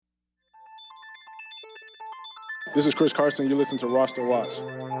This is Chris Carson. You listen to Roster Watch.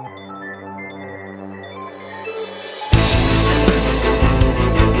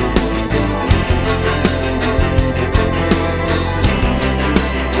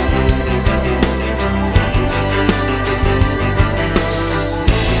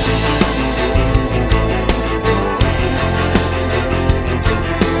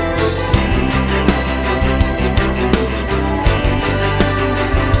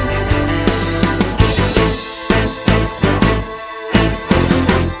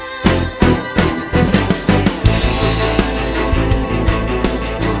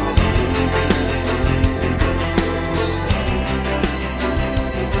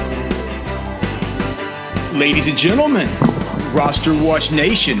 Ladies and gentlemen, Roster Watch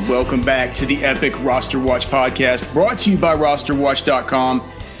Nation, welcome back to the epic Roster Watch podcast brought to you by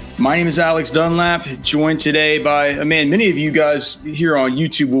rosterwatch.com. My name is Alex Dunlap, joined today by a man many of you guys here on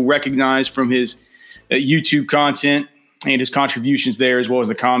YouTube will recognize from his YouTube content and his contributions there, as well as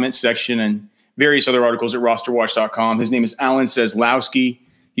the comments section and various other articles at rosterwatch.com. His name is Alan Seslowsky.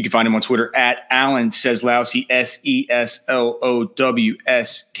 You can find him on Twitter at Alan Seslowsky, Seslowsky.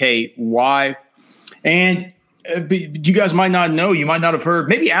 And you guys might not know, you might not have heard.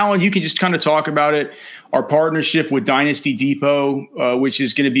 Maybe, Alan, you can just kind of talk about it. Our partnership with Dynasty Depot, which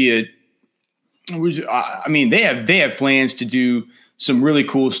is going to be they have plans to do some really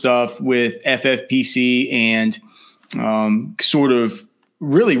cool stuff with FFPC and sort of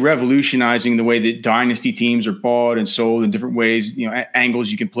really revolutionizing the way that Dynasty teams are bought and sold in different ways,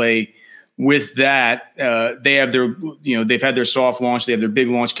 angles you can play with that. They have they've had their soft launch. They have their big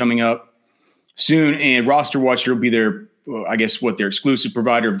launch coming up soon, and Roster Watch will be their exclusive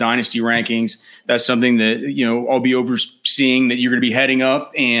provider of Dynasty rankings. That's something that, I'll be overseeing, that you're going to be heading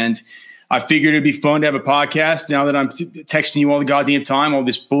up. And I figured it'd be fun to have a podcast now that I'm texting you all the goddamn time, all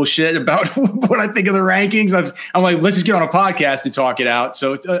this bullshit about what I think of the rankings. I'm like, let's just get on a podcast and talk it out.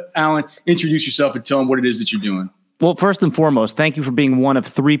 So, Alan, introduce yourself and tell them what it is that you're doing. Well, first and foremost, thank you for being one of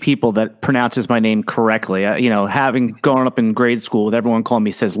three people that pronounces my name correctly. Having grown up in grade school with everyone calling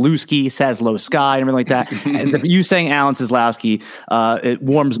me Seslowsky, Seslowsky, and everything like that. And you saying Alan Seslowsky, it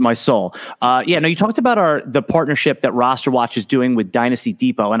warms my soul. You talked about the partnership that Roster Watch is doing with Dynasty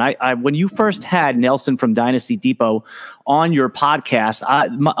Depot. And I when you first had Nelson from Dynasty Depot on your podcast,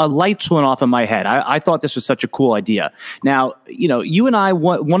 a lights went off in my head. I thought this was such a cool idea. Now, you and I,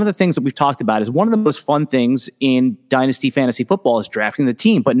 one of the things that we've talked about is one of the most fun things in Dynasty fantasy football is drafting the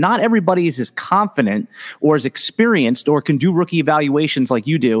team, but not everybody is as confident or as experienced or can do rookie evaluations like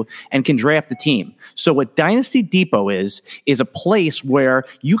you do and can draft the team. So what Dynasty Depot is a place where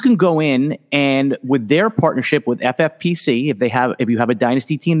you can go in and with their partnership with FFPC, if you have a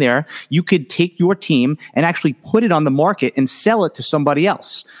Dynasty team there, you could take your team and actually put it on the market and sell it to somebody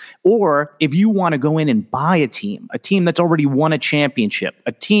else. Or if you want to go in and buy a team that's already won a championship,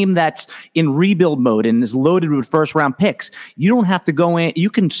 a team that's in rebuild mode and is loaded with first-round picks, you don't have to go in.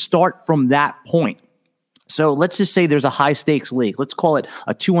 You can start from that point. So let's just say there's a high-stakes league. Let's call it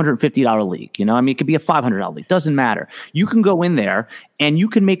a $250 league. It could be a $500 league. Doesn't matter. You can go in there and you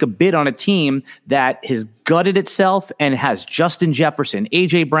can make a bid on a team that has gutted itself and has Justin Jefferson,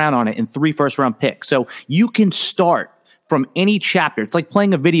 A.J. Brown on it, and 3 first-round picks. So you can start from any chapter. It's like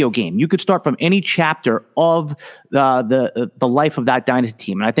playing a video game. You could start from any chapter of the life of that Dynasty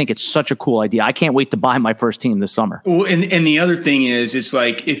team. And I think it's such a cool idea. I can't wait to buy my first team this summer. Well, and the other thing is, it's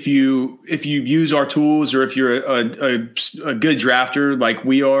like if you use our tools, or if you're a good drafter like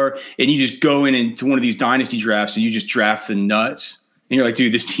we are, and you just go into one of these Dynasty drafts and you just draft the nuts, and you're like,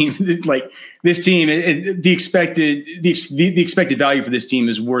 dude, this team, the expected value for this team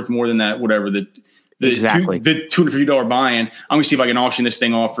is worth more than that, whatever the $250 buy-in. I'm going to see if I can auction this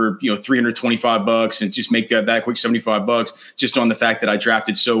thing off for $325 and just make that quick $75 just on the fact that I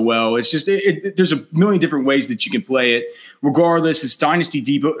drafted so well. It's just there's a million different ways that you can play it. Regardless, it's Dynasty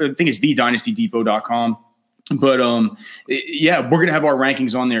Depot. I think it's thedynastydepot.com. But we're gonna have our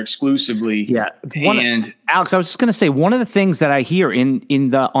rankings on there exclusively. Yeah, Alex, I was just gonna say, one of the things that I hear on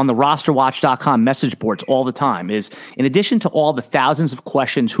the rosterwatch.com message boards all the time is, in addition to all the thousands of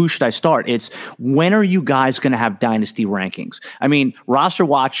questions, who should I start? It's, when are you guys gonna have Dynasty rankings? I mean, Roster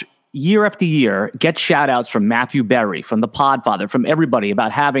Watch year after year get shout outs from Matthew Berry, from the Podfather, from everybody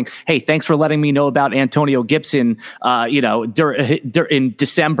about having, hey, thanks for letting me know about Antonio Gibson, in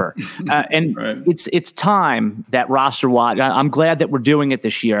December. And right. It's time that Roster Watch, I'm glad that we're doing it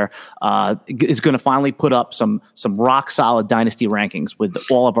this year, is going to finally put up some rock solid Dynasty rankings with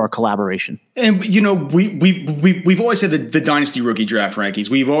all of our collaboration. And, we've always had the Dynasty rookie draft rankings.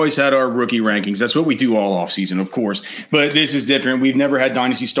 We've always had our rookie rankings. That's what we do all off season, of course. But this is different. We've never had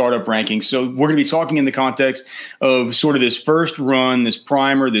Dynasty startup startup rankings. So we're going to be talking in the context of sort of this first run, this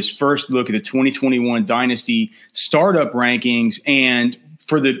primer, this first look at the 2021 Dynasty startup rankings. And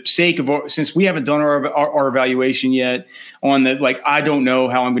for the sake of, since we haven't done our evaluation yet on the, like, I don't know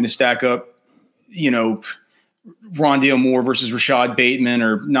how I'm going to stack up, Rondale Moore versus Rashad Bateman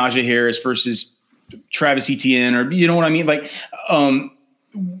or Najee Harris versus Travis Etienne, or you know what I mean? Like,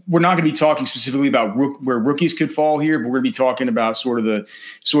 we're not going to be talking specifically about where rookies could fall here, but we're going to be talking about sort of the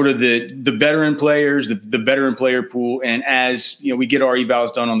veteran players, the veteran player pool. And as we get our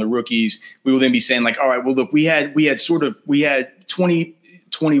evals done on the rookies, we will then be saying like, all right, well, look, we had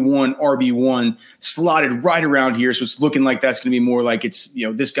 2021 RB1 slotted right around here. So it's looking like that's going to be more like it's,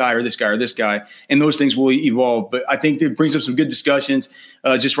 this guy or this guy or this guy. And those things will evolve. But I think it brings up some good discussions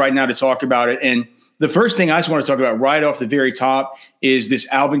just right now to talk about it. And the first thing I just want to talk about right off the very top is this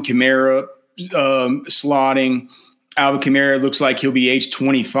Alvin Kamara slotting. Alvin Kamara looks like he'll be age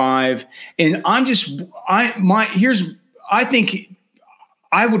 25. And I think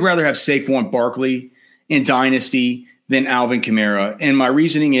I would rather have Saquon Barkley in Dynasty than Alvin Kamara. And my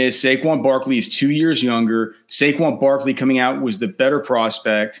reasoning is Saquon Barkley is 2 years younger. Saquon Barkley coming out was the better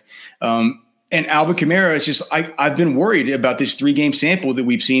prospect. And Alvin Kamara is just, I've been worried about this 3-game sample that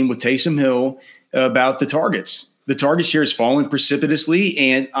we've seen with Taysom Hill about the targets. The target share is falling precipitously.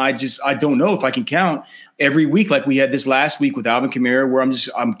 And I don't know if I can count every week like we had this last week with Alvin Kamara, where I'm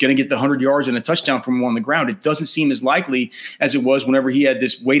going to get the 100 yards and a touchdown from him on the ground. It doesn't seem as likely as it was whenever he had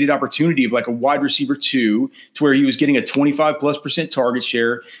this weighted opportunity of like a wide receiver 2 to where he was getting a 25+% target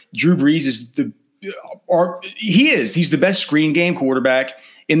share. Drew Brees is he's the best screen game quarterback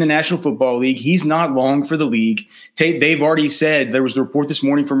in the National Football League. He's not long for the league. They've already said, there was the report this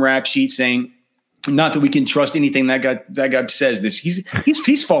morning from Rap Sheet saying, not that we can trust anything that guy says this.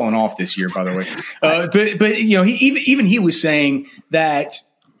 He's fallen off this year, by the way. But he was saying that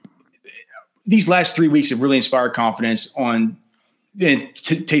these last 3 weeks have really inspired confidence on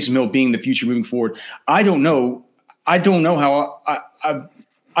Taysom Hill being the future moving forward. I don't know how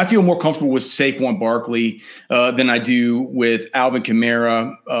I feel more comfortable with Saquon Barkley than I do with Alvin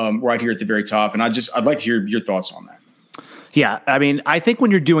Kamara right here at the very top. And I'd like to hear your thoughts on that. Yeah, I mean, I think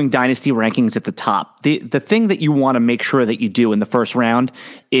when you're doing dynasty rankings at the top, the thing that you want to make sure that you do in the first round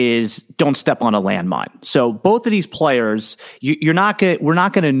is don't step on a landmine. So both of these players, we're not going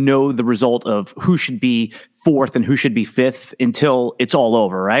to know the result of who should be fourth and who should be fifth until it's all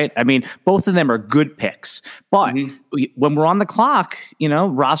over, right? I mean, both of them are good picks. But when we're on the clock,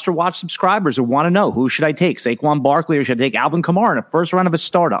 Roster Watch subscribers will want to know, who should I take, Saquon Barkley or should I take Alvin Kamara in a first round of a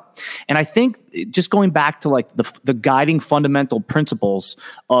startup? And I think just going back to like the guiding fundamental principles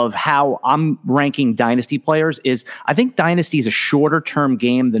of how I'm ranking dynasty players is, I think dynasty is a shorter term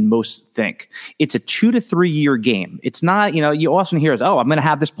game than most think. It's a 2 to 3 year game. It's not, you often hear is, I'm going to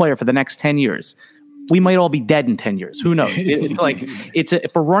have this player for the next 10 years. We might all be dead in 10 years. Who knows?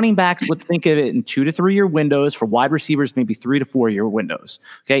 For running backs, let's think of it in 2 to 3 year windows. For wide receivers, maybe 3 to 4 year windows.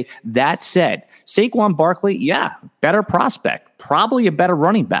 Okay. That said, Saquon Barkley, better prospect, probably a better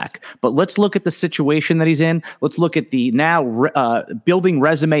running back. But let's look at the situation that he's in. Let's look at the now building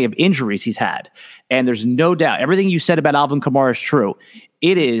resume of injuries he's had. And there's no doubt everything you said about Alvin Kamara is true.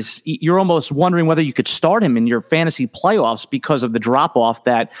 You're almost wondering whether you could start him in your fantasy playoffs because of the drop off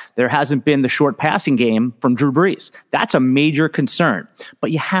that there hasn't been the short passing game from Drew Brees. That's a major concern. But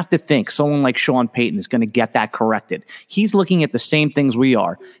you have to think someone like Sean Payton is going to get that corrected. He's looking at the same things we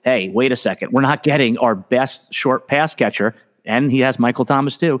are. Hey, wait a second. We're not getting our best short pass catcher. And he has Michael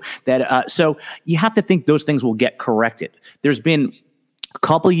Thomas too. So you have to think those things will get corrected. There's been a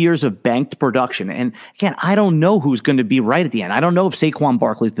couple years of banked production. And again, I don't know who's going to be right at the end. I don't know if Saquon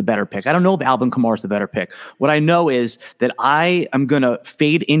Barkley is the better pick. I don't know if Alvin Kamara is the better pick. What I know is that I am going to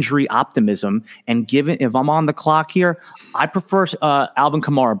fade injury optimism, and if I'm on the clock here, I prefer Alvin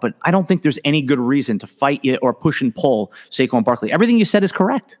Kamara, but I don't think there's any good reason to fight it or push and pull Saquon Barkley. Everything you said is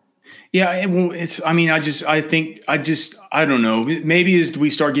correct. Yeah, I don't know. Maybe as we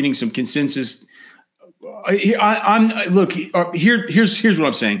start getting some consensus, here's what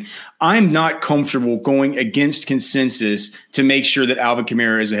I'm saying. I'm not comfortable going against consensus to make sure that Alvin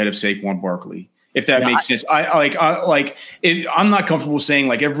Kamara is ahead of Saquon Barkley. If that makes sense, I'm not comfortable saying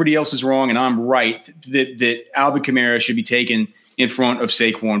like everybody else is wrong and I'm right that Alvin Kamara should be taken in front of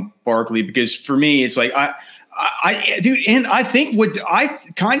Saquon Barkley, because for me it's like I think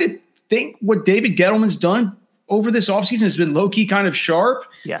what David Gettleman's done over this offseason has been low-key kind of sharp.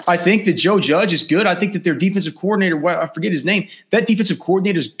 Yes. I think that Joe Judge is good. I think that their defensive coordinator, I forget his name, that defensive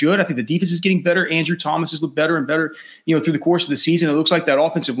coordinator is good. I think the defense is getting better. Andrew Thomas has looked better and better, through the course of the season. It looks like that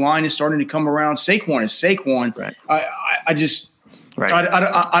offensive line is starting to come around. Saquon is Saquon. Right. Right.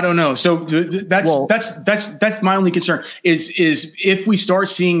 I don't know. So that's my only concern is if we start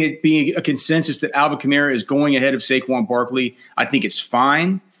seeing it being a consensus that Alvin Kamara is going ahead of Saquon Barkley, I think it's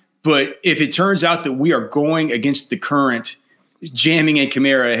fine. But if it turns out that we are going against the current, jamming a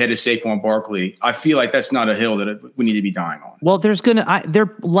Kamara ahead of Saquon Barkley, I feel like that's not a hill that we need to be dying on. Well,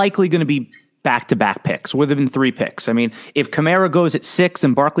 they're likely going to be back-to-back picks within 3 picks. I mean, if Kamara goes at 6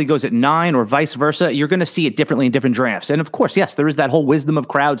 and Barkley goes at 9 or vice versa, you're going to see it differently in different drafts. And of course, yes, there is that whole wisdom of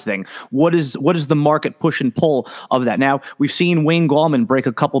crowds thing. What is the market push and pull of that? Now, we've seen Wayne Gallman break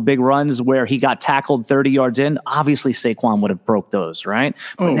a couple big runs where he got tackled 30 yards in. Obviously, Saquon would have broke those, right?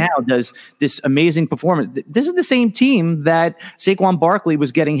 But now does this amazing performance. This is the same team that Saquon Barkley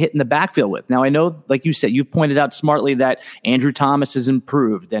was getting hit in the backfield with. Now, I know, like you said, you've pointed out smartly that Andrew Thomas has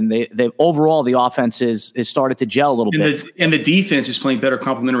improved and they overall the offense is started to gel a little bit. And the defense is playing better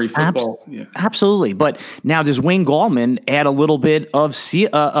complementary football. Absolutely. But now does Wayne Gallman add a little bit of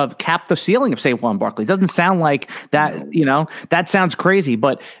cap the ceiling of Saquon Barkley? It doesn't sound like that, that sounds crazy,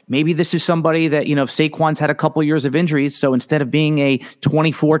 but maybe this is somebody that, if Saquon's had a couple years of injuries, so instead of being a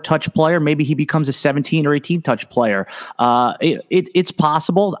 24 touch player, maybe he becomes a 17 or 18 touch player. It's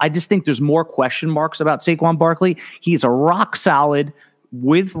possible. I just think there's more question marks about Saquon Barkley. He's a rock solid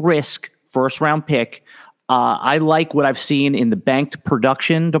with risk first-round pick. I like what I've seen in the banked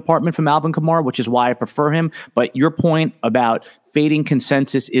production department from Alvin Kamara, which is why I prefer him. But your point about fading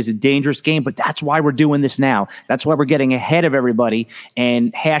consensus is a dangerous game, but that's why we're doing this now. That's why we're getting ahead of everybody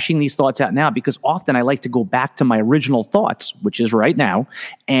and hashing these thoughts out now, because often I like to go back to my original thoughts, which is right now,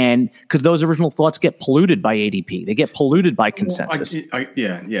 and because those original thoughts get polluted by ADP. They get polluted by consensus. I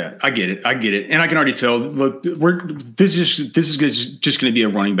get it. And I can already tell, look, this is just going to be a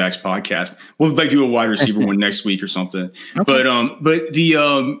running backs podcast. We'll do a wide receiver one next week or something. Okay. But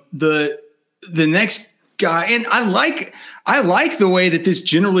the next guy, and I like the way that this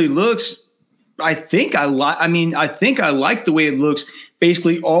generally looks. I think I like the way it looks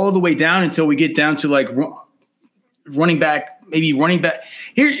basically all the way down until we get down to like running back.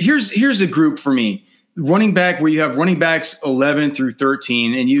 Here's a group for me. Running back, where you have running backs 11 through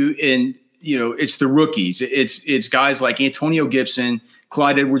 13 and it's the rookies. It's guys like Antonio Gibson,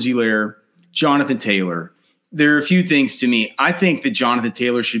 Clyde Edwards-Helaire, Jonathan Taylor. There are a few things to me. I think that Jonathan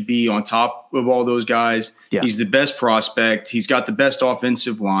Taylor should be on top of all those guys. Yeah. He's the best prospect. He's got the best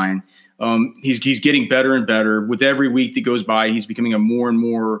offensive line. He's getting better and better. With every week that goes by, he's becoming a more and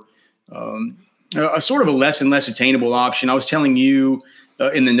more a sort of a less and less attainable option. I was telling you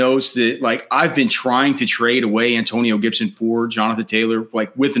in the notes that like I've been trying to trade away Antonio Gibson for Jonathan Taylor,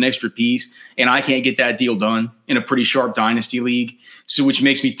 like with an extra piece, and I can't get that deal done in a pretty sharp dynasty league. So which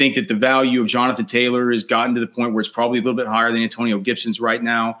makes me think that the value of Jonathan Taylor has gotten to the point where it's probably a little bit higher than Antonio Gibson's right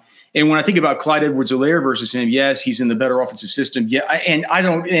now. And when I think about Clyde Edwards-Helaire versus him, yes, he's in the better offensive system. Yeah, and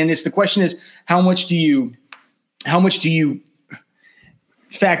it's the question is how much do you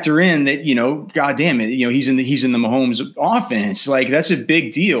factor in that, God damn it, he's in the Mahomes offense. Like that's a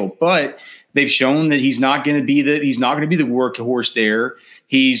big deal. But they've shown that he's not going to be the workhorse there.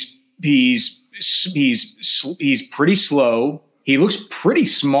 He's pretty slow. He looks pretty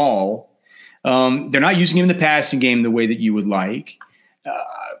small. They're not using him in the passing game the way that you would like.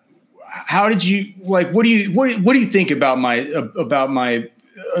 How did you like? What do you think about my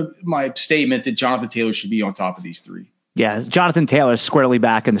statement that Jonathan Taylor should be on top of these three? Yeah, Jonathan Taylor is squarely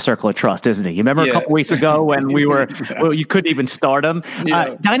back in the circle of trust, isn't he? You remember a couple weeks ago when you couldn't even start him?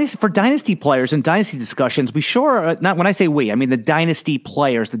 Yeah. For dynasty players and dynasty discussions, we sure are, not when I say we, I mean the dynasty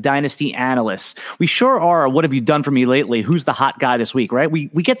players, the dynasty analysts. We sure are. What have you done for me lately? Who's the hot guy this week, right? We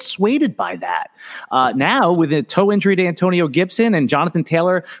get swayed by that. Now, with a toe injury to Antonio Gibson and Jonathan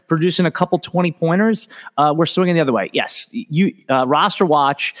Taylor producing a couple 20-pointers, we're swinging the other way. Yes, Roster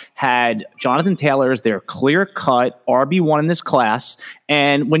Watch had Jonathan Taylor as their clear-cut RB1 in this class.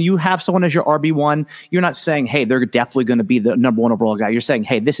 And when you have someone as your RB1, you're not saying, hey, they're definitely going to be the number one overall guy. You're saying,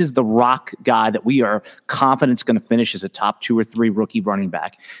 hey, this is the rock guy that we are confident is going to finish as a top 2 or 3 rookie running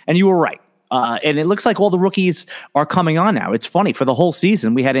back. And you were right. And it looks like all the rookies are coming on now. It's funny, for the whole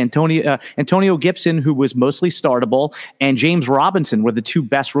season, we had Antonio Gibson, who was mostly startable, and James Robinson were the 2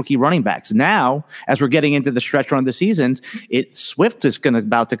 best rookie running backs. Now, as we're getting into the stretch run of the seasons, Swift is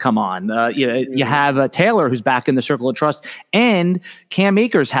about to come on. You have Taylor, who's back in the circle of trust, and Cam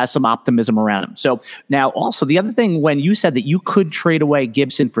Akers has some optimism around him. So now, also, the other thing, when you said that you could trade away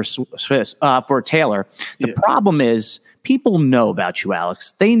Gibson for Taylor, the problem is, people know about you,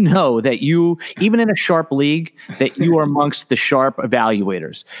 Alex. They know that you, even in a sharp league, that you are amongst the sharp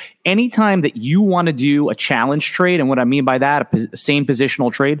evaluators. Anytime that you want to do a challenge trade, and what I mean by that, a same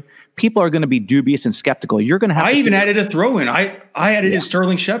positional trade, people are going to be dubious and skeptical. You're going to have. I even added a throw in. I added in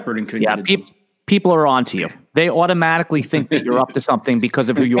Sterling Shepard and couldn't. Yeah, people are onto you. They automatically think that you're up to something because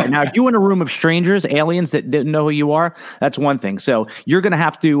of who you are. Now, if you're in a room of strangers, aliens that didn't know who you are, that's one thing. So you're going to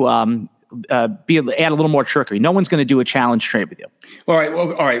have to add a little more trickery. No one's going to do a challenge trade with you. All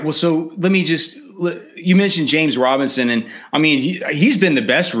right. Well, so let me just. You mentioned James Robinson, and I mean he's been the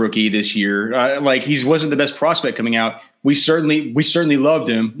best rookie this year. Like he wasn't the best prospect coming out. We certainly loved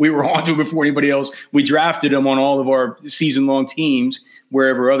him. We were on to him before anybody else. We drafted him on all of our season-long teams,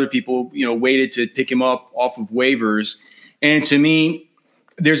 wherever other people, waited to pick him up off of waivers. And to me,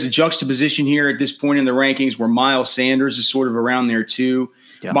 there's a juxtaposition here at this point in the rankings where Miles Sanders is sort of around there too.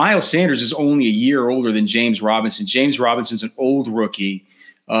 Yeah. Miles Sanders is only a year older than James Robinson. James Robinson's an old rookie.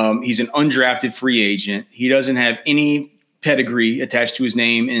 He's an undrafted free agent. He doesn't have any pedigree attached to his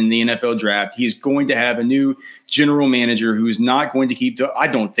name in the NFL draft. He is going to have a new general manager who is not going to keep – I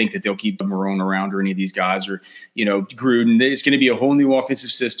don't think that they'll keep Marrone around or any of these guys or, Gruden. It's going to be a whole new offensive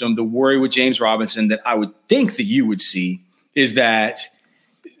system. The worry with James Robinson that I would think that you would see is that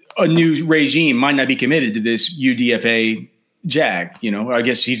a new regime might not be committed to this UDFA Jag. I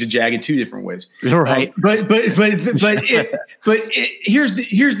guess he's a Jag in two different ways. Right. But here's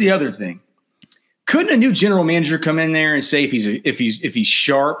the other thing. Couldn't a new general manager come in there and say if he's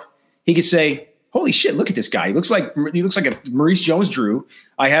sharp, he could say, "Holy shit, look at this guy. He looks like a Maurice Jones-Drew.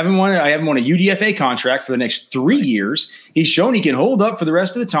 I have him on a UDFA contract for the next 3 years. He's shown he can hold up for the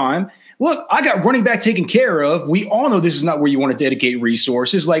rest of the time. Look, I got running back taken care of. We all know this is not where you want to dedicate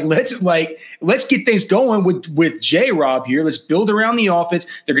resources. Let's get things going with J-Rob here. Let's build around the offense.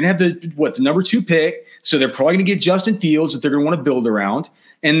 They're going to have the number 2 pick, so they're probably going to get Justin Fields that they're going to want to build around.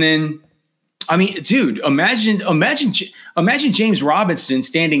 And then, I mean, dude, imagine James Robinson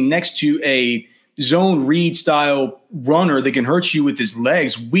standing next to a zone read style runner that can hurt you with his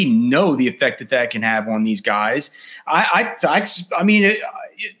legs. We know the effect that can have on these guys. I mean,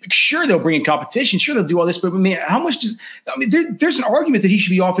 sure, they'll bring in competition. Sure, they'll do all this, but there's an argument that he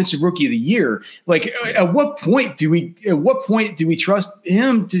should be offensive rookie of the year. Like, at what point do we trust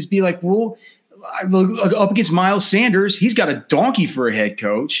him to be like, well, up against Miles Sanders, he's got a donkey for a head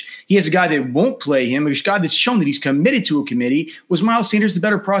coach. He has a guy that won't play him. A guy that's shown that he's committed to a committee. Was Miles Sanders the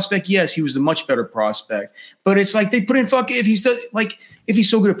better prospect? Yes, he was the much better prospect. But it's like they put in if he's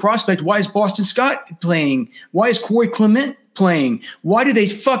so good a prospect, why is Boston Scott playing? Why is Corey Clement playing? Why do they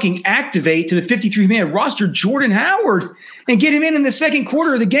fucking activate to the 53-man roster Jordan Howard and get him in the second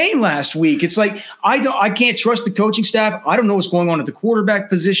quarter of the game last week? It's like I can't trust the coaching staff. I don't know what's going on at the quarterback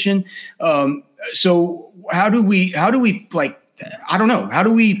position. So how do we like? I don't know. How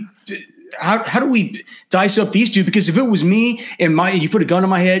do we dice up these two? Because if it was me and you put a gun on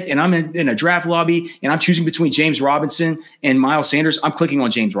my head and I'm in a draft lobby and I'm choosing between James Robinson and Miles Sanders, I'm clicking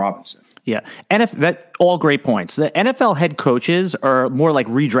on James Robinson. Yeah. And that all great points. The NFL head coaches are more like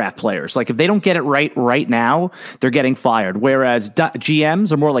redraft players. Like if they don't get it right now, they're getting fired. Whereas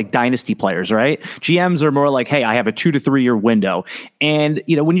GMs are more like dynasty players, right? GMs are more like, hey, I have a 2 to 3 year window. And,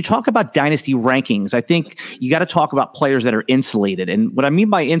 when you talk about dynasty rankings, I think you got to talk about players that are insulated. And what I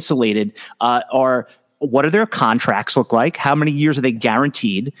mean by insulated are, what do their contracts look like? How many years are they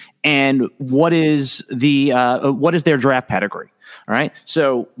guaranteed? And what is their draft pedigree? All right.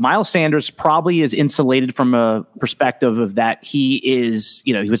 So Miles Sanders probably is insulated from a perspective of that he is,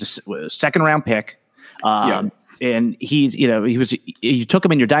 he was a second round pick. And he's, you took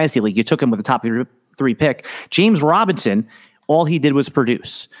him in your dynasty league. You took him with the top 3 pick. James Robinson, all he did was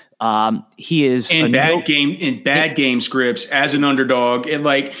produce. He is in bad game scripts as an underdog. And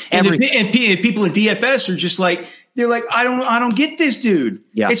people in DFS are just like, they're like, I don't get this dude.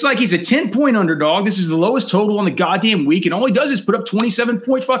 Yeah. It's like he's a 10-point underdog. This is the lowest total on the goddamn week. And all he does is put up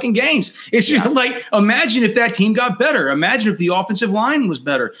 27-point fucking games. It's just like, imagine if that team got better. Imagine if the offensive line was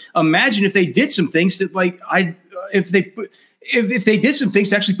better. Imagine if they did some things that if they did some things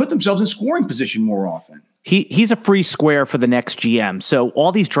to actually put themselves in scoring position more often. He's a free square for the next GM. So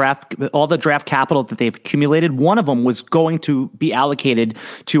all the draft capital that they've accumulated, one of them was going to be allocated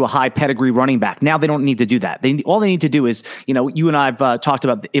to a high pedigree running back. Now they don't need to do that. All they need to do is, you and I've talked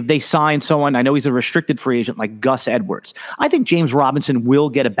about if they sign someone, I know he's a restricted free agent like Gus Edwards. I think James Robinson will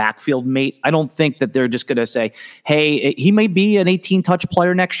get a backfield mate. I don't think that they're just going to say, hey, he may be an 18-touch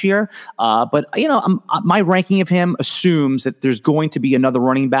player next year. But my ranking of him assumes that there's going to be another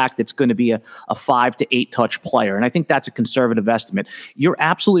running back that's going to be a 5 to 8 touch player. And I think that's a conservative estimate. You're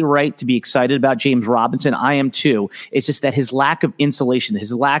absolutely right to be excited about James Robinson. I am too. It's just that his lack of insulation,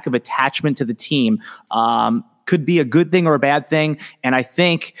 his lack of attachment to the team, could be a good thing or a bad thing. And I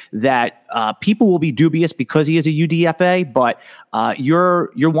think that people will be dubious because he is a UDFA, but you're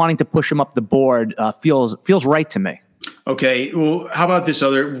wanting to push him up the board feels right to me. Okay, well, how about this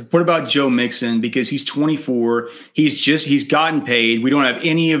what about Joe Mixon? Because he's 24. He's gotten paid. We don't have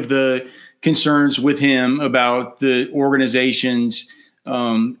any of the concerns with him about the organization's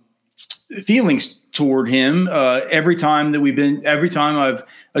feelings toward him. Every time I've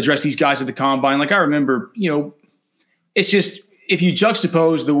addressed these guys at the combine, like I remember, it's just, if you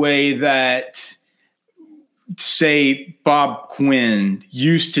juxtapose the way that, say, Bob Quinn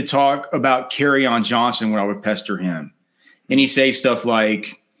used to talk about Kerryon Johnson when I would pester him, and he'd say stuff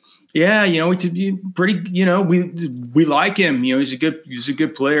like, yeah, we like him. He's a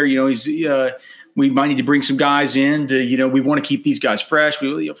good player. We might need to bring some guys in to, we want to keep these guys fresh.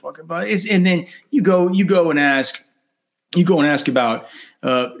 And then you go and ask about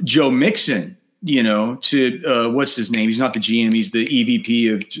Joe Mixon, to what's his name? He's not the GM. He's the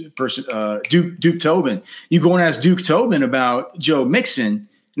EVP of Duke Tobin. You go and ask Duke Tobin about Joe Mixon,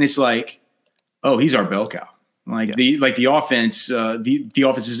 and it's like, oh, he's our bell cow. The offense, the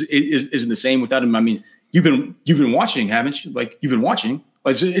offense isn't the same without him. I mean, you've been watching, haven't you? Like, you've been watching.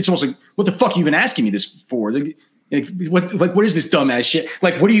 Like, it's almost like, what the fuck are you even asking me this for? What is this dumbass shit?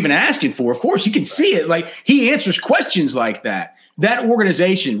 Like, what are you even asking for? Of course, you can see it. Like, he answers questions like that. That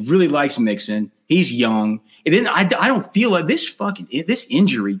organization really likes Mixon. He's young. And then I don't feel like this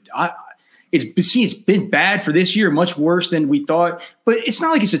injury. It's been bad for this year, much worse than we thought. But it's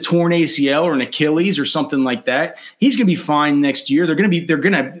not like it's a torn ACL or an Achilles or something like that. He's going to be fine next year. They're going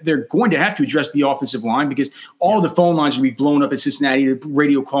to have to address the offensive line because all the phone lines are going to be blown up at Cincinnati. The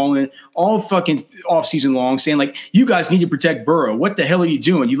radio calling all fucking offseason long, saying like, "You guys need to protect Burrow. What the hell are you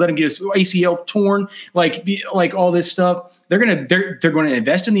doing? You let him get his ACL torn, like all this stuff." They're going to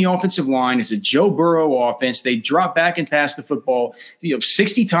invest in the offensive line. It's a Joe Burrow offense. They drop back and pass the football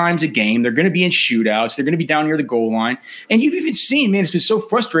 60 times a game. They're going to be in shootouts. They're going to be down near the goal line. And you've even seen, man, it's been so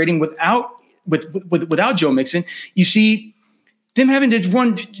frustrating without Joe Mixon. You see them having to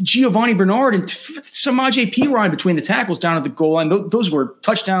run Giovanni Bernard and Samaje Perine between the tackles down at the goal line. Those were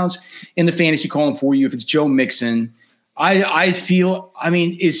touchdowns in the fantasy column for you if it's Joe Mixon. I feel, I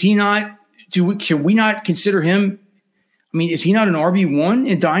mean, is he not – can we not consider him – I mean, is he not an RB1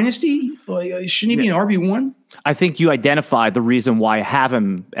 in Dynasty? Shouldn't he be an RB1? I think you identified the reason why I have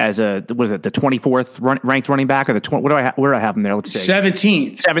him as the 24th ranked running back, or where do I have him there? Let's see.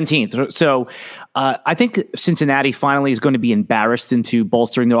 17th. So I think Cincinnati finally is going to be embarrassed into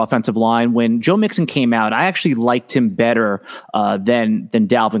bolstering their offensive line. When Joe Mixon came out, I actually liked him better than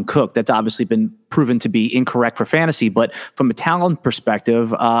Dalvin Cook. That's obviously been proven to be incorrect for fantasy, but from a talent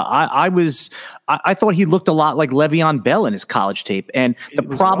perspective, I thought he looked a lot like Le'Veon Bell in his college tape. And the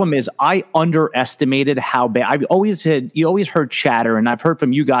problem is I underestimated how bad. You always heard chatter, and I've heard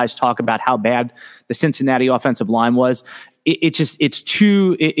from you guys talk about how bad the Cincinnati offensive line was.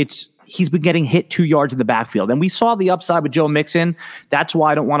 He's been getting hit 2 yards in the backfield. And we saw the upside with Joe Mixon. That's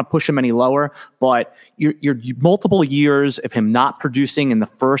why I don't want to push him any lower. But you're multiple years of him not producing in the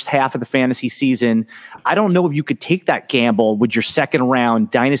first half of the fantasy season. I don't know if you could take that gamble with your second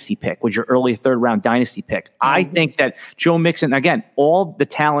round dynasty pick, with your early third round dynasty pick. I think that Joe Mixon, again, all the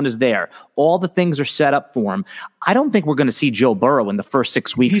talent is there. All the things are set up for him. I don't think we're going to see Joe Burrow in the first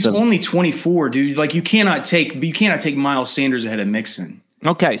 6 weeks. He's only 24, dude. Like, you cannot take Miles Sanders ahead of Mixon.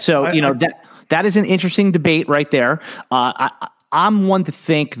 Okay, so that is an interesting debate right there. I'm one to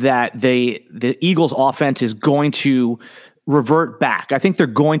think that the Eagles' offense is going to revert back. I think they're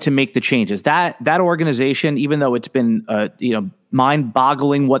going to make the changes. That organization, even though it's been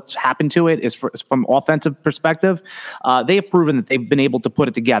mind-boggling what's happened to it, is from offensive perspective. They have proven that they've been able to put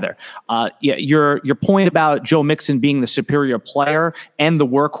it together. Your point about Joe Mixon being the superior player and the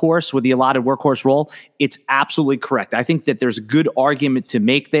workhorse with the allotted workhorse role, it's absolutely correct. I think that there's a good argument to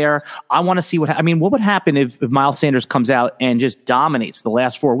make there. I want to see what would happen if Miles Sanders comes out and just dominates the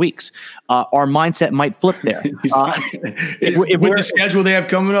last 4 weeks. Our mindset might flip there. With the schedule they have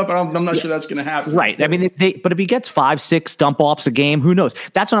coming up, I'm not sure that's going to happen. Right. I mean, if he gets 5-6 dump-offs a game, who knows?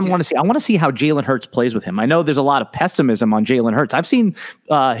 That's what I want to see. I want to see how Jalen Hurts plays with him. I know there's a lot of pessimism on Jalen Hurts. I've seen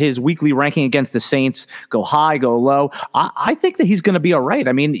his weekly ranking against the Saints go high, go low. I think that he's going to be all right.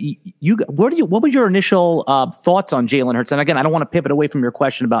 I mean, what was your initial thoughts on Jalen Hurts? And again, I don't want to pivot away from your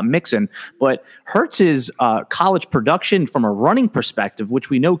question about Mixon, but Hurts's college production from a running perspective, which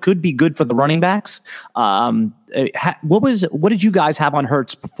we know could be good for the running backs. What did you guys have on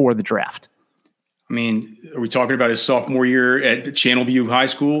Hurts before the draft? I mean, are we talking about his sophomore year at Channelview High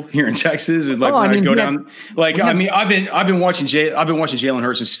School here in Texas? And I've been watching Jalen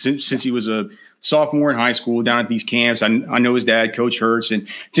Hurts since he was a sophomore in high school down at these camps. I know his dad, Coach Hurts, and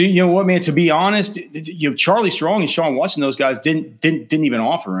you know what, man? To be honest, Charlie Strong and Sean Watson, those guys didn't even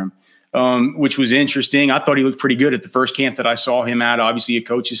offer him, which was interesting. I thought he looked pretty good at the first camp that I saw him at. Obviously, a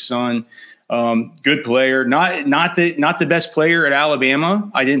coach's son, good player, not the best player at Alabama.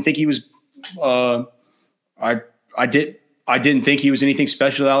 I didn't think he was. I didn't think he was anything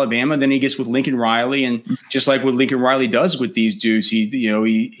special at Alabama. Then he gets with Lincoln Riley, and just like what Lincoln Riley does with these dudes,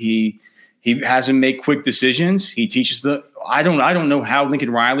 he has them make quick decisions. He teaches I don't know how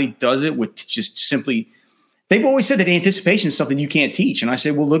Lincoln Riley does it with just simply. They've always said that anticipation is something you can't teach, and I say,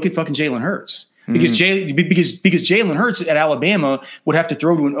 well, look at fucking Jalen Hurts. Because Jalen Hurts at Alabama would have to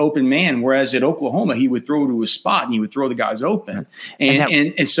throw to an open man, whereas at Oklahoma he would throw to a spot and he would throw the guys open.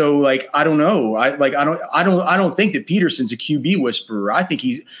 And so like I don't know, I don't think that Peterson's a QB whisperer. I think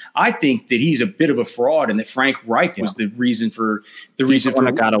that he's a bit of a fraud, and that Frank Reich was the reason for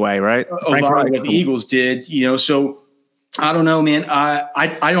that got away, right? Frank Reich, what the Eagles did, so. I don't know, man.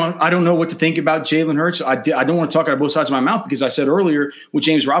 I don't know what to think about Jalen Hurts. I don't want to talk out of both sides of my mouth, because I said earlier with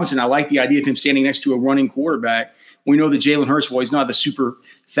James Robinson, I like the idea of him standing next to a running quarterback. We know that Jalen Hurts, well, he's not the super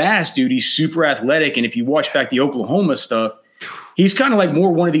fast dude. He's super athletic. And if you watch back the Oklahoma stuff, he's kind of like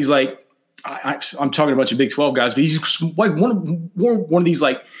more one of these, like, I'm talking about your Big 12 guys, but he's like one of these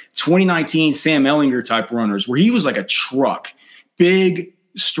like 2019 Sam Ehlinger type runners, where he was like a truck, big,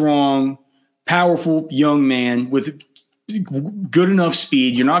 strong, powerful young man with good enough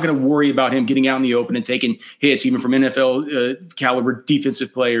speed. You're not going to worry about him getting out in the open and taking hits, even from NFL caliber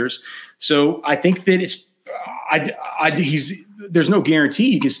defensive players. So I think that there's no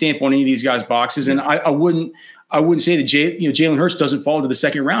guarantee you can stamp on any of these guys' boxes. And I wouldn't say that Jalen Hurts doesn't fall to the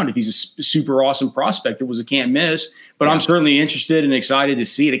second round if he's a super awesome prospect that was a can't miss. But I'm certainly interested and excited to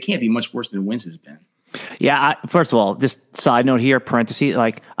see it. It can't be much worse than Wentz has been. Yeah. First of all, just side note here, parenthesis,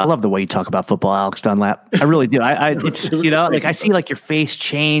 like, I love the way you talk about football, Alex Dunlap. I really do. It's, like, I see like your face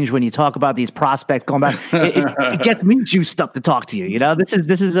change when you talk about these prospects going back. It gets me juiced up to talk to you.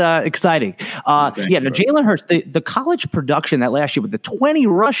 This is exciting. Jalen Hurts, the college production that last year with the 20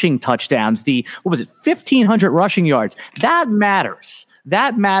 rushing touchdowns, 1,500 rushing yards, that matters.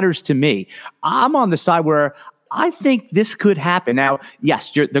 That matters to me. I'm on the side where I think this could happen. Now,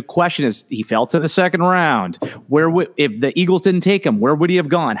 yes, the question is, he fell to the second round. If the Eagles didn't take him, where would he have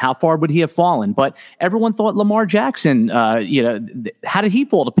gone? How far would he have fallen? But everyone thought Lamar Jackson, how did he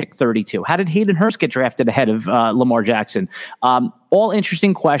fall to pick 32? How did Hayden Hurst get drafted ahead of Lamar Jackson? All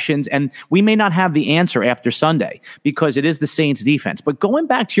interesting questions, and we may not have the answer after Sunday because it is the Saints defense. But going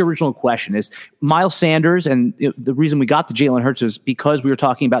back to your original question is Miles Sanders, and the reason we got to Jalen Hurts is because we were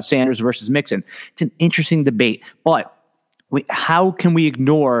talking about Sanders versus Mixon. It's an interesting debate, but how can we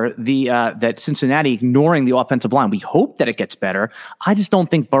ignore that Cincinnati ignoring the offensive line? We hope that it gets better. I just don't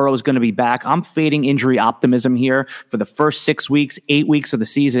think Burrow is going to be back. I'm fading injury optimism here for the first 6 weeks, 8 weeks of the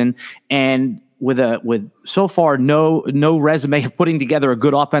season, and with so far no resume of putting together a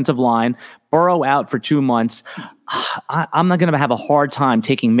good offensive line, Burrow out for 2 months, I'm not going to have a hard time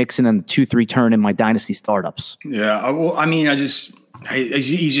taking Mixon in the 2-3 turn in my dynasty startups. Yeah, well, I mean, he's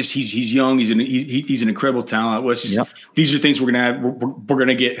young. He's an incredible talent. Well, these are things we're gonna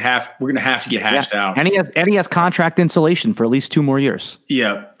have to get hashed out. And he has contract insulation for at least 2 more years.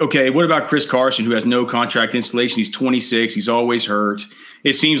 Yeah. Okay. What about Chris Carson, who has no contract insulation? He's 26. He's always hurt.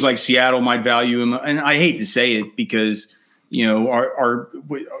 It seems like Seattle might value him, and I hate to say it because our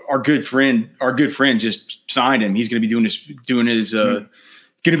good friend just signed him. He's going to be doing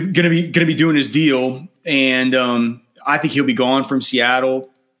his deal, and I think he'll be gone from Seattle,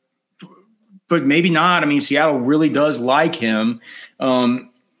 but maybe not. I mean, Seattle really does like him.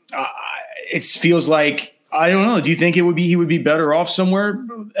 It feels like, I don't know. Do you think he would be better off somewhere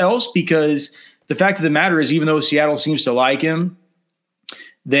else? Because the fact of the matter is, even though Seattle seems to like him,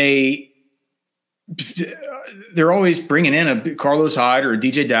 they're always bringing in a Carlos Hyde or a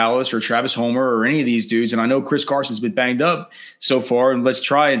DJ Dallas or Travis Homer or any of these dudes. And I know Chris Carson's been banged up so far, and let's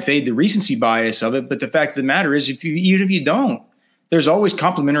try and fade the recency bias of it. But the fact of the matter is, even if you don't, there's always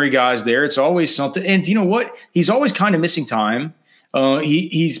complimentary guys there. It's always something. And you know what? He's always kind of missing time.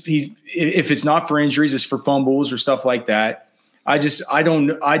 He's if it's not for injuries, it's for fumbles or stuff like that. I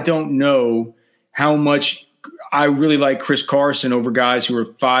don't know how much I really like Chris Carson over guys who are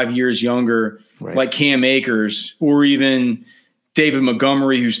 5 years younger, right, like Cam Akers, or even David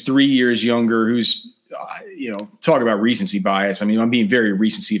Montgomery, who's 3 years younger, who's talk about recency bias. I mean, I'm being very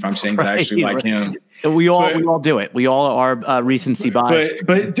recency if I'm saying that I actually like him. We all do it. We all are recency bias.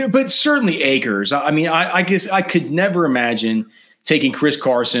 But certainly Akers. I mean, I guess I could never imagine taking Chris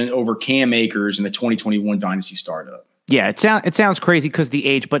Carson over Cam Akers in the 2021 Dynasty startup. Yeah, it sounds crazy because the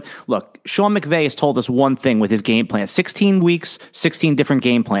age, but look, Sean McVay has told us one thing with his game plan: 16 weeks, 16 different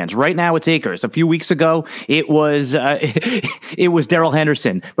game plans. Right now, it's Akers. A few weeks ago, it was Darrell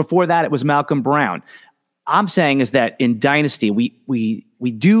Henderson. Before that, it was Malcolm Brown. I'm saying is that in Dynasty, we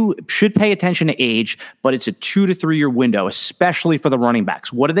should pay attention to age, but it's a 2 to 3 year window, especially for the running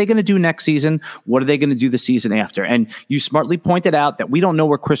backs. What are they going to do next season? What are they going to do the season after? And you smartly pointed out that we don't know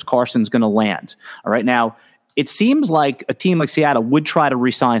where Chris Carson's going to land. All right, now. It seems like a team like Seattle would try to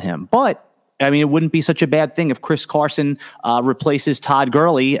re-sign him, but I mean, it wouldn't be such a bad thing if Chris Carson replaces Todd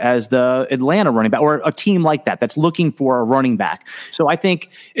Gurley as the Atlanta running back, or a team like that's looking for a running back. So I think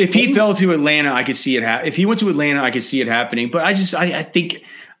if he fell to Atlanta, I could see it. If he went to Atlanta, I could see it happening. But I think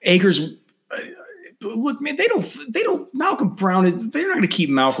Akers. Look, man, they don't. Malcolm Brown. They're not going to keep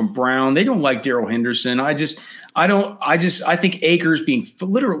Malcolm Brown. They don't like Darrell Henderson. I think Akers being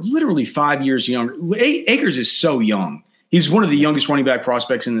literally 5 years younger. Akers is so young. He's one of the youngest running back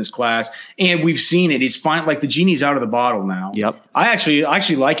prospects in this class, and we've seen it. He's fine. Like the genie's out of the bottle now. Yep. I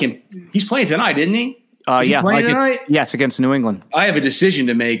actually like him. He's playing tonight, isn't he? Yeah, yes, against New England. I have a decision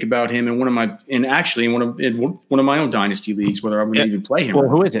to make about him in one of my own dynasty leagues, whether I'm going to even play him. Well,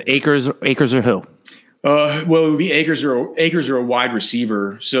 who is it? Akers or who? Well, it would be Akers or a wide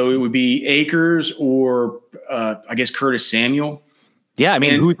receiver. So it would be Akers or I guess Curtis Samuel. Yeah, I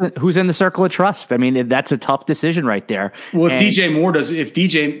mean, who's in the circle of trust? I mean, that's a tough decision right there. Well, I'm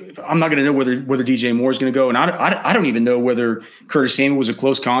not going to know whether DJ Moore is going to go, and I don't even know whether Curtis Samuel was a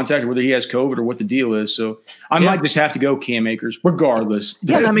close contact or whether he has COVID or what the deal is. So I might just have to go Cam Akers, regardless.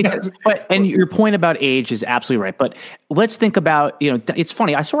 Yeah, that makes sense. And your point about age is absolutely right. But let's think about, it's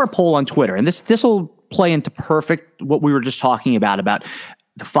funny. I saw a poll on Twitter, and this will play into perfect what we were just talking about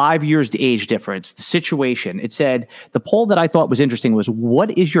the 5 years to age difference, the situation. It said the poll that I thought was interesting was,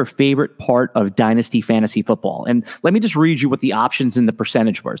 what is your favorite part of Dynasty fantasy football? And let me just read you what the options and the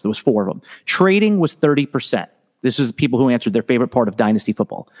percentage was. There was 4 of them. Trading was 30%. This is people who answered their favorite part of Dynasty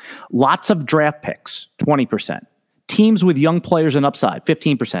football. Lots of draft picks, 20%. Teams with young players and upside,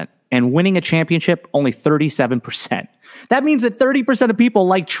 15%. And winning a championship, only 37%. That means that 30% of people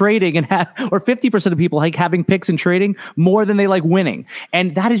like trading or 50% of people like having picks and trading more than they like winning.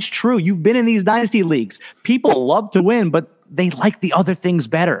 And that is true. You've been in these dynasty leagues. People love to win, but they like the other things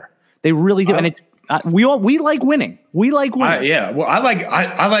better. They really do. And we like winning. We like winning. Yeah. Well, I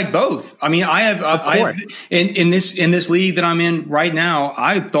like both. I mean, I have in this league that I'm in right now,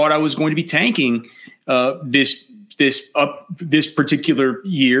 I thought I was going to be tanking this particular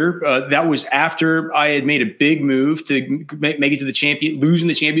year. That was after I had made a big move to make it to losing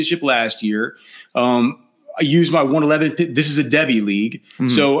the championship last year. I used my 111. This is a Devy league. Mm-hmm.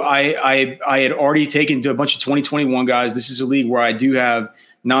 So I had already taken a bunch of 2021 guys. This is a league where I do have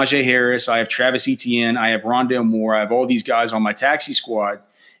Najee Harris. I have Travis Etienne. I have Rondale Moore. I have all these guys on my taxi squad.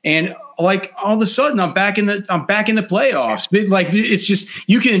 And like all of a sudden, I'm back in the playoffs. But like, it's just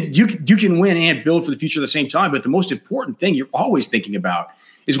you can win and build for the future at the same time. But the most important thing you're always thinking about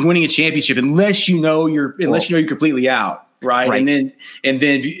is winning a championship, unless you know you're completely out, right? And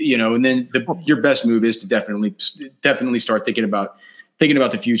then your best move is to definitely start thinking about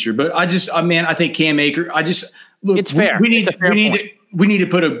the future. But I think Cam Akers. It's fair. We need to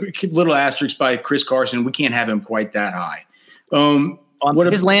put a little asterisk by Chris Carson. We can't have him quite that high.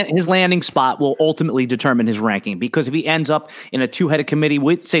 His landing spot will ultimately determine his ranking, because if he ends up in a 2-headed committee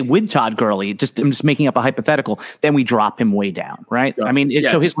with Todd Gurley, I'm just making up a hypothetical, then we drop him way down, right? Yeah. I mean,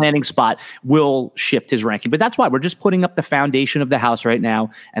 so his landing spot will shift his ranking. But that's why we're just putting up the foundation of the house right now,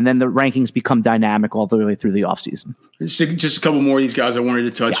 and then the rankings become dynamic all the way through the offseason. Just a couple more of these guys I wanted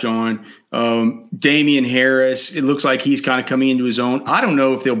to touch on. Damian Harris, it looks like he's kind of coming into his own. I don't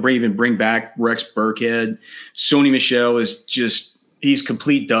know if they'll even bring back Rex Burkhead. Sony Michel is just – he's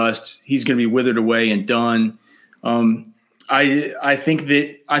complete dust. He's going to be withered away and done. I think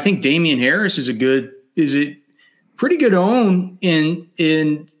Damian Harris is a pretty good own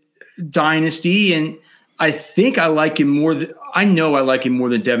in Dynasty, and I think I like him more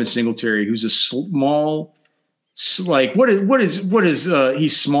than Devin Singletary, who's a small. Like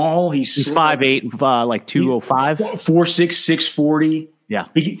he's small. He's 5'8", like 205, 4'6", 640. Yeah,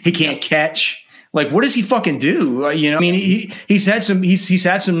 he can't catch. Like, what does he fucking do? I mean, he's had some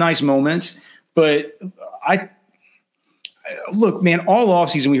nice moments, but look, man, all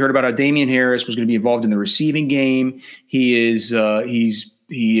offseason we heard about how Damian Harris was going to be involved in the receiving game. He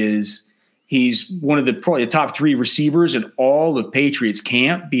He's one of probably the top 3 receivers in all of Patriots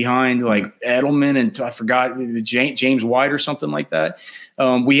camp, behind like Edelman and I forgot James White or something like that.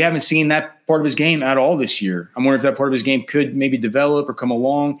 We haven't seen that part of his game at all this year. I'm wondering if that part of his game could maybe develop or come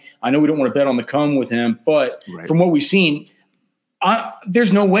along. I know we don't want to bet on the come with him, but from what we've seen,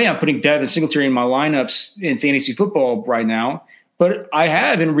 there's no way I'm putting Devin Singletary in my lineups in fantasy football right now. But I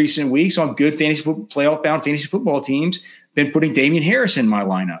have in recent weeks on good playoff-bound fantasy football teams been putting Damian Harris in my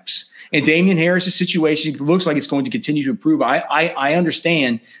lineups. And Damian Harris' situation looks like it's going to continue to improve. I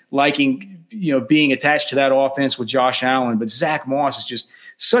understand liking, being attached to that offense with Josh Allen, but Zach Moss is just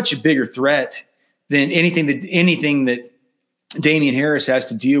such a bigger threat than anything that Damian Harris has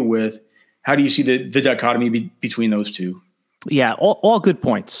to deal with. How do you see the dichotomy between those two? Yeah, all good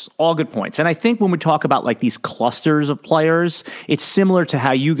points. All good points. And I think when we talk about like these clusters of players, it's similar to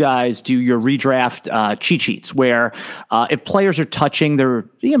how you guys do your redraft cheat sheets, where if players are touching, they're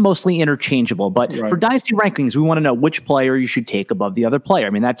mostly interchangeable. But for dynasty rankings, we want to know which player you should take above the other player. I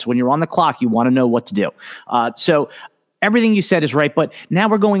mean, that's when you're on the clock, you want to know what to do. So everything you said is right, but now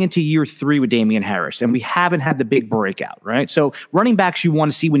we're going into year 3 with Damian Harris, and we haven't had the big breakout, right? So running backs you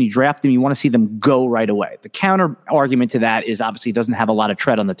want to see when you draft them, you want to see them go right away. The counter argument to that is obviously it doesn't have a lot of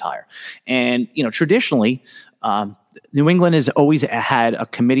tread on the tire. And, traditionally, New England has always had a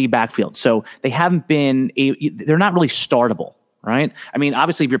committee backfield. So they haven't been, they're not really startable. Right. I mean,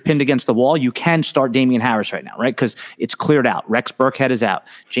 obviously, if you're pinned against the wall, you can start Damian Harris right now, right? Because it's cleared out. Rex Burkhead is out.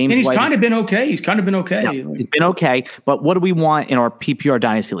 And he's kind of been okay. He's been okay. But what do we want in our PPR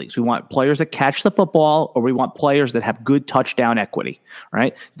dynasty leagues? We want players that catch the football, or we want players that have good touchdown equity,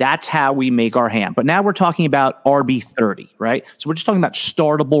 right? That's how we make our hand. But now we're talking about RB30, right? So we're just talking about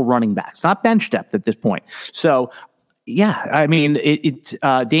startable running backs, not bench depth at this point. So yeah, I mean,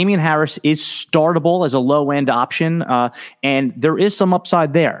 Damian Harris is startable as a low-end option, and there is some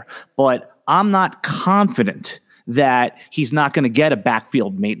upside there. But I'm not confident that he's not going to get a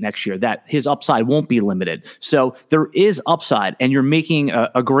backfield mate next year, that his upside won't be limited. So there is upside, and you're making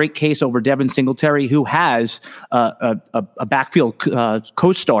a great case over Devin Singletary, who has a backfield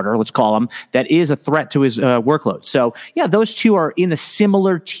co-starter, let's call him, that is a threat to his workload. So yeah, those two are in a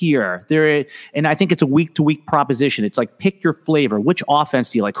similar tier. And I think it's a week-to-week proposition. It's like, pick your flavor. Which offense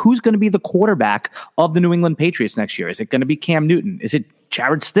do you like? Who's going to be the quarterback of the New England Patriots next year? Is it going to be Cam Newton? Is it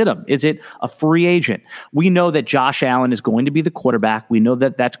Jarrett Stidham? Is it a free agent? We know that Josh Allen is going to be the quarterback. We know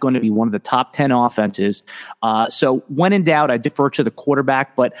that that's going to be one of the top 10 offenses. So when in doubt, I defer to the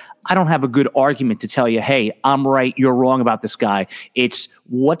quarterback, but I don't have a good argument to tell you, hey, I'm right, you're wrong about this guy. It's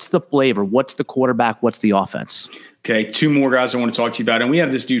what's the flavor? What's the quarterback? What's the offense? Okay, 2 more guys I want to talk to you about. And we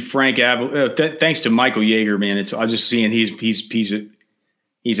have this dude, Frank Avalon. Thanks to Michael Yeager, man. I'm just seeing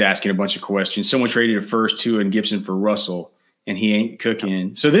he's asking a bunch of questions. Someone traded a first, 2, and Gibson for Russell, and he ain't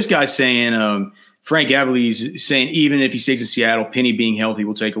cooking. So this guy's saying, Frank Avali's saying, even if he stays in Seattle, Penny being healthy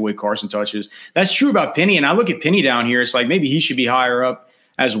will take away Carson touches. That's true about Penny. And I look at Penny down here. It's like maybe he should be higher up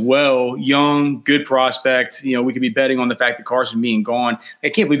as well. Young, good prospect. We could be betting on the fact that Carson being gone. I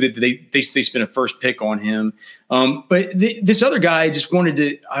can't believe that they spent a first pick on him. But this other guy,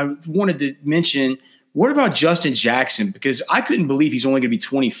 I wanted to mention, what about Justin Jackson? Because I couldn't believe he's only going to be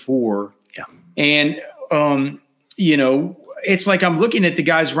 24. Yeah. And, it's like I'm looking at the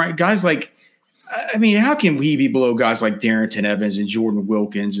guys like, I mean, how can we be below guys like Darrington Evans and Jordan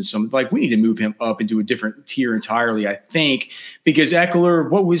Wilkins and we need to move him up into a different tier entirely, I think, because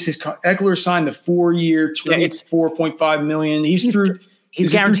Eckler signed the 4-year, $24.5 million.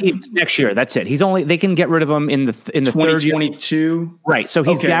 He's guaranteed next year. That's it. They can get rid of him in the 2022. Right. So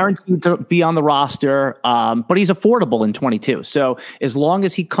he's guaranteed to be on the roster, but he's affordable in 22. So as long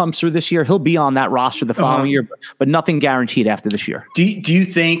as he comes through this year, he'll be on that roster the following year, but nothing guaranteed after this year. Don't you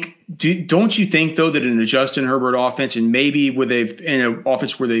think though that in a Justin Herbert offense, and maybe in an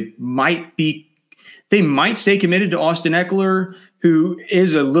offense where they might stay committed to Austin Eckler, who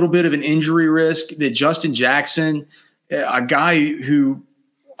is a little bit of an injury risk, that Justin Jackson, a guy who,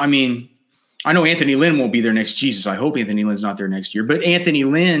 I mean, I know Anthony Lynn won't be there next. Jesus, I hope Anthony Lynn's not there next year. But Anthony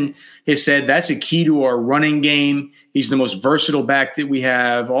Lynn has said that's a key to our running game. He's the most versatile back that we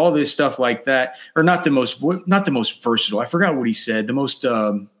have. All this stuff like that, or not the most versatile. I forgot what he said. The most.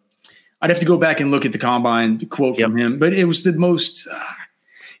 I'd have to go back and look at the combine quote from him, but it was the most.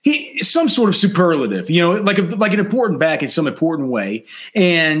 Some sort of superlative, like an important back in some important way,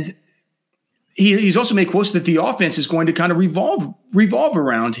 and. He's also made quotes that the offense is going to kind of revolve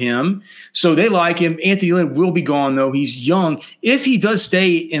around him. So they like him. Anthony Lynn will be gone, though. He's young. If he does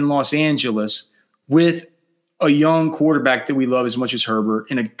stay in Los Angeles with a young quarterback that we love as much as Herbert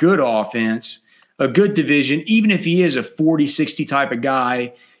and a good offense, a good division, even if he is a 40-60 type of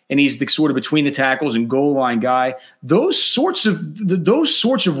guy and he's the sort of between the tackles and goal line guy. Those sorts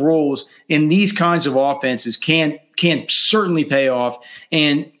of roles in these kinds of offenses can certainly pay off.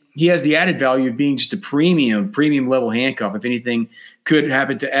 And he has the added value of being just a premium level handcuff. If anything could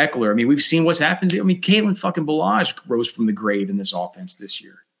happen to Eckler, I mean, we've seen what's happened. Kalen fucking Ballage rose from the grave in this offense this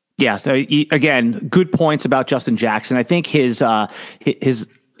year. Yeah. So again, good points about Justin Jackson. I think his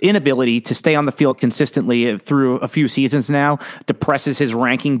inability to stay on the field consistently through a few seasons now depresses his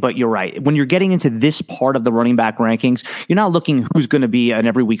ranking. But you're right. When you're getting into this part of the running back rankings, you're not looking who's going to be an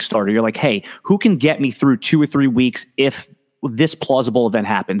every week starter. You're like, hey, who can get me through 2 or 3 weeks if this plausible event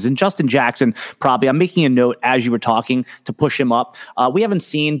happens? And Justin Jackson, probably, I'm making a note as you were talking to push him up. We haven't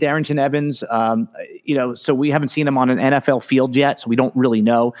seen Darrington Evans, so we haven't seen him on an NFL field yet, so we don't really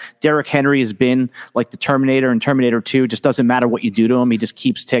know. Derrick Henry has been like the Terminator in Terminator 2. Just doesn't matter what you do to him. He just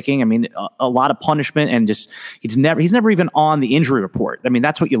keeps ticking. I mean, a lot of punishment, and just he's never even on the injury report. I mean,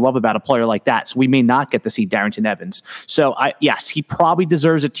 that's what you love about a player like that. So we may not get to see Darrington Evans. So yes, he probably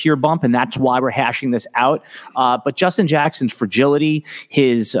deserves a tier bump, and that's why we're hashing this out. But Justin Jackson's fragility,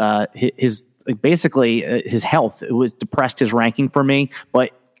 his health, it was depressed his ranking for me.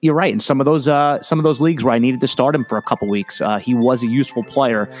 But you're right. In some of those leagues where I needed to start him for a couple weeks, he was a useful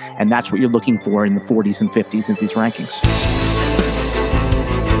player, and that's what you're looking for in the 40s and 50s in these rankings.